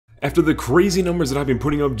After the crazy numbers that I've been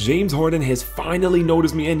putting up, James Harden has finally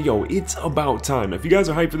noticed me, and yo, it's about time. Now, if you guys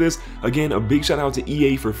are hyped for this, again, a big shout out to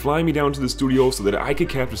EA for flying me down to the studio so that I could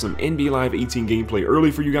capture some NBA Live 18 gameplay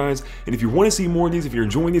early for you guys. And if you want to see more of these, if you're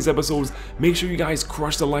enjoying these episodes, make sure you guys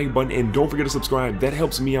crush the like button and don't forget to subscribe. That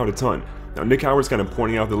helps me out a ton. Now, Nick Howard's kind of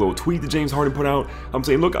pointing out the little tweet that James Harden put out. I'm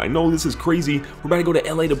saying, look, I know this is crazy. We're about to go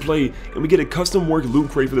to LA to play, and we get a custom work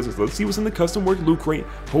loot crate for this. So let's see what's in the custom work loot crate.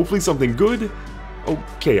 Hopefully something good.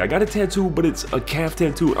 Okay, I got a tattoo, but it's a calf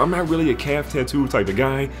tattoo. I'm not really a calf tattoo type of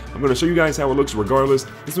guy. I'm going to show you guys how it looks regardless.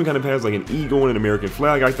 This one kind of has like an eagle and an American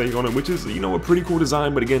flag, I think, on it, which is, you know, a pretty cool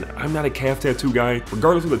design. But again, I'm not a calf tattoo guy.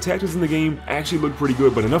 Regardless of the tattoos in the game, actually look pretty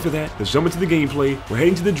good. But enough of that. Let's jump into the gameplay. We're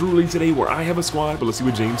heading to the Drew League today where I have a squad, but let's see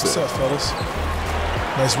what James says. What's up, fellas?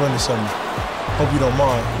 Nice run this summer. Hope you don't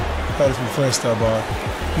mind. I've had a few friends stop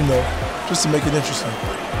by, you know, just to make it interesting.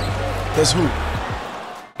 That's who.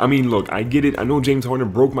 I mean, look, I get it. I know James Harden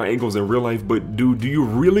broke my ankles in real life, but dude, do you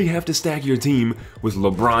really have to stack your team with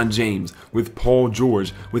LeBron James, with Paul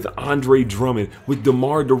George, with Andre Drummond, with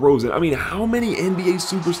DeMar DeRozan? I mean, how many NBA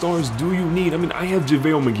superstars do you need? I mean, I have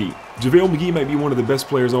JaVale McGee. JaVale McGee might be one of the best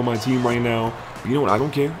players on my team right now. But you know what? I don't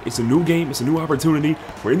care. It's a new game. It's a new opportunity.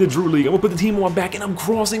 We're in the Drew League. I'm going to put the team on my back, and I'm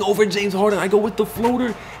crossing over James Harden. I go with the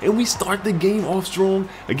floater, and we start the game off strong.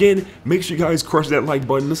 Again, make sure you guys crush that like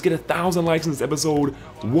button. Let's get 1,000 likes in this episode.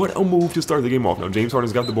 What a move to start the game off. Now, James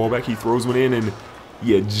Harden's got the ball back. He throws one in, and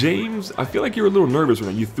yeah, James, I feel like you're a little nervous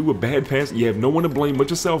right now. You threw a bad pass. You have no one to blame but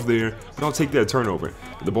yourself there, but I'll take that turnover.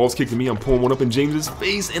 The ball's kicked to me. I'm pulling one up in James's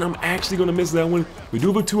face, and I'm actually going to miss that one. We do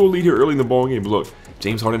have a 2-0 lead here early in the ball game, but look,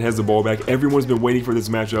 James Harden has the ball back. Everyone's been waiting for this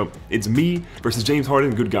matchup. It's me versus James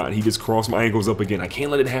Harden. Good God, he just crossed my ankles up again. I can't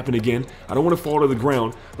let it happen again. I don't want to fall to the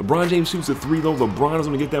ground. LeBron James shoots a 3 though. LeBron is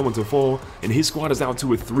going to get that one to fall, and his squad is out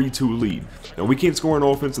to a 3-2 lead. Now, we can't score on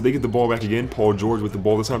offense, so they get the ball back again. Paul George with the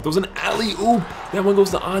ball this time. Throws an alley-oop. That one goes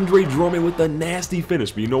to Andre Drummond with a nasty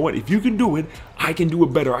finish. But you know what? If you can do it, I can do it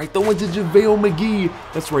better. I throw it to JaVale McGee.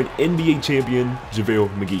 That's right, NBA champion JaVale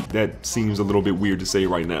McGee. That seems a little bit weird to say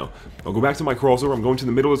right now. I'll go back to my crossover. I'm going to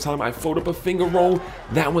the middle of the time. I float up a finger roll.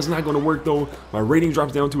 That one's not going to work though. My rating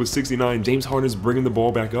drops down to a 69. James Harden's bringing the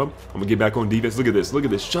ball back up. I'm going to get back on defense. Look at this. Look at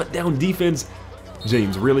this. Shut down defense.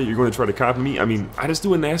 James, really? You're going to try to copy me? I mean, I just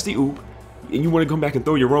do a nasty oop, and you want to come back and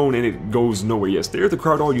throw your own, and it goes nowhere. Yeah, stare at the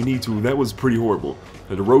crowd all you need to. That was pretty horrible.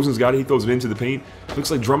 Now, DeRozan's got it. He throws it into the paint. Looks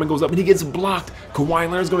like Drummond goes up, and he gets blocked. Kawhi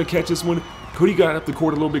Leonard's going to catch this one. Could he got up the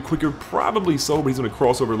court a little bit quicker? Probably so, but he's going to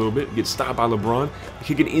cross over a little bit. Get stopped by LeBron.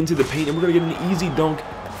 Kick it into the paint, and we're going to get an easy dunk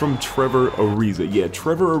from Trevor Ariza. Yeah,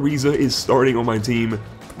 Trevor Ariza is starting on my team.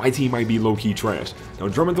 My team might be low-key trash. Now,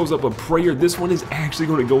 Drummond throws up a prayer. This one is actually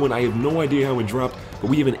going to go in. I have no idea how it dropped, but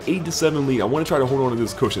we have an 8-7 lead. I want to try to hold on to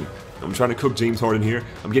this cushion. I'm trying to cook James Harden here.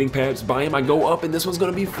 I'm getting pads by him. I go up, and this one's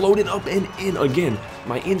going to be floated up and in again.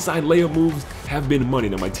 My inside layup moves have been money.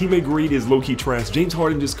 Now, my teammate Greed is low-key trash. James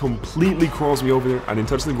Harden just completely crossed me over there. I didn't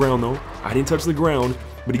touch the ground, though. I didn't touch the ground,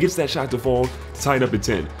 but he gets that shot to fall, tied up at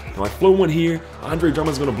 10. Now, I float one here. Andre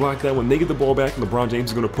Drummond's going to block that one. They get the ball back, and LeBron James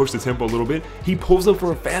is going to push the tempo a little bit. He pulls up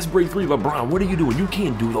for a fast break 3. LeBron, what are you doing? You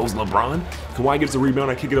can't do those, LeBron. Kawhi gets the rebound.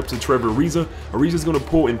 I kick it up to Trevor Ariza. Ariza's going to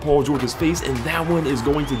pull in Paul George's face, and that one is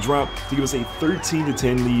going to drop to give us a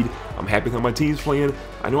 13-10 lead. I'm happy with how my team's playing.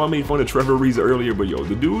 I know I made fun of Trevor Ariza earlier, but yo,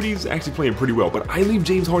 the dude, he's actually playing pretty well. But I leave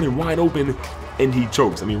James Harden wide open, and he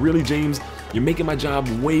chokes. I mean, really, James, you're making my job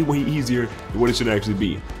way, way easier than what it should actually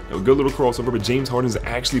be. Now, good little crossover, but James Harden's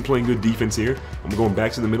actually playing good defense here. I'm going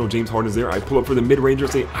back to the middle. James Harden's there. I pull up for the mid-ranger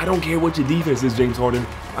and say, I don't care what your defense is, James Harden.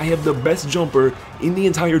 I have the best jumper in the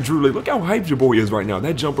entire Drew League. Look how hyped your boy is right now.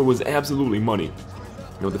 That jumper was absolutely money.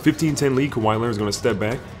 You know, the 15-10 lead, Kawhi Leonard is going to step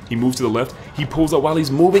back. He moves to the left. He pulls up while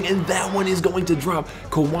he's moving, and that one is going to drop.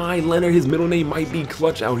 Kawhi Leonard, his middle name might be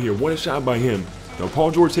Clutch out here. What a shot by him. Now,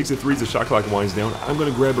 Paul George takes a 3 as the shot clock winds down. I'm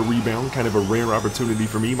going to grab a rebound, kind of a rare opportunity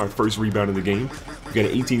for me, my first rebound of the game. We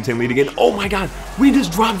got an 18-10 lead again. Oh my God, we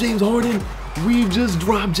just dropped James Harden. We just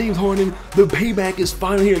dropped James Harden. The payback is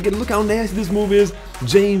finally here. Again, look how nasty this move is.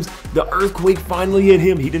 James, the earthquake finally hit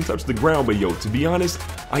him. He didn't touch the ground, but yo, to be honest,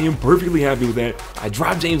 I am perfectly happy with that. I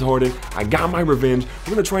dropped James Harden. I got my revenge.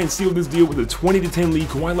 We're going to try and seal this deal with a 20-10 lead.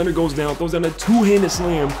 Kawhi Leonard goes down, throws down a two-handed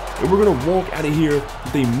slam, and we're going to walk out of here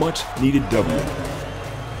with a much-needed W.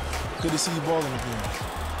 Good to see you balling again.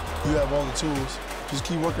 You have all the tools. Just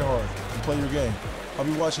keep working hard and play your game. I'll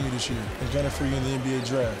be watching you this year and gunning for you in the NBA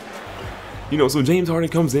draft. You know, so James Harden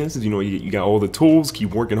comes in, says, you know, you got all the tools,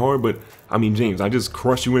 keep working hard, but I mean, James, I just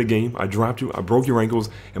crushed you in a game. I dropped you, I broke your ankles.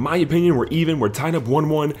 In my opinion, we're even, we're tied up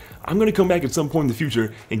 1-1. I'm going to come back at some point in the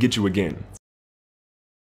future and get you again.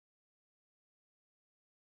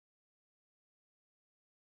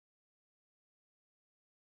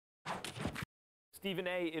 Stephen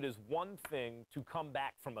A., it is one thing to come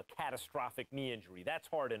back from a catastrophic knee injury. That's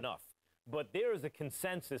hard enough. But there is a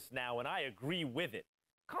consensus now, and I agree with it.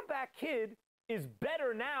 Comeback Kid is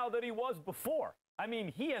better now than he was before. I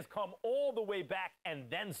mean, he has come all the way back and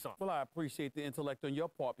then some. Well, I appreciate the intellect on your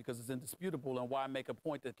part because it's indisputable, and why make a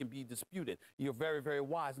point that can be disputed. You're very, very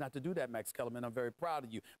wise not to do that, Max Kellerman. I'm very proud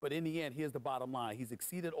of you. But in the end, here's the bottom line. He's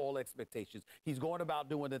exceeded all expectations. He's going about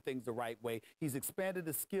doing the things the right way. He's expanded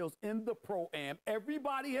his skills in the Pro-Am.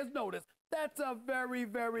 Everybody has noticed. That's a very,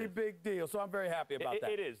 very big deal. So I'm very happy about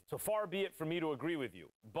that. It is. So far be it for me to agree with you.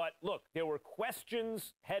 But look, there were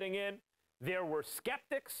questions heading in. There were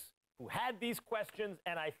skeptics who had these questions,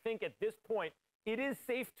 and I think at this point, it is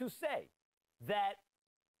safe to say that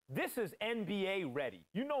this is NBA ready.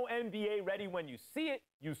 You know NBA ready when you see it,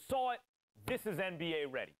 you saw it, this is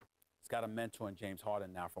NBA ready. He's got a mentor in James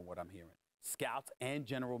Harden now, from what I'm hearing. Scouts and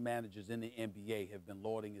general managers in the NBA have been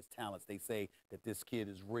lauding his talents. They say that this kid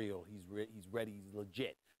is real, he's ready, he's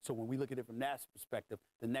legit. So when we look at it from that perspective,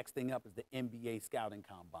 the next thing up is the NBA scouting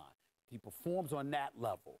combine. He performs on that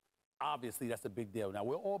level. Obviously, that's a big deal. Now,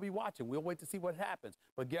 we'll all be watching. We'll wait to see what happens.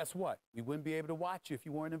 But guess what? We wouldn't be able to watch you if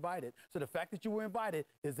you weren't invited. So the fact that you were invited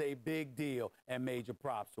is a big deal, and major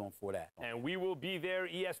props to him for that. And we will be there.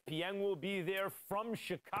 ESPN will be there from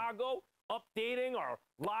Chicago, updating our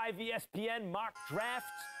live ESPN mock drafts.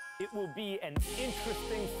 It will be an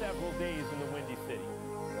interesting several days in the Windy City.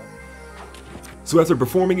 So after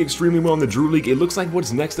performing extremely well in the Drew League, it looks like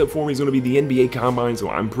what's next up for me is going to be the NBA Combine, so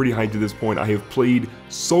I'm pretty hyped at this point. I have played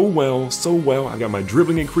so well. I got my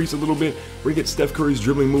dribbling increased a little bit. We're going to get Steph Curry's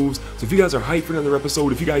dribbling moves. So if you guys are hyped for another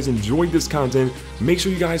episode, if you guys enjoyed this content, make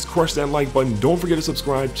sure you guys crush that like button. Don't forget to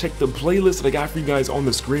subscribe. Check the playlist that I got for you guys on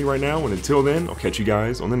the screen right now. And until then, I'll catch you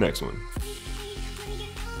guys on the next one.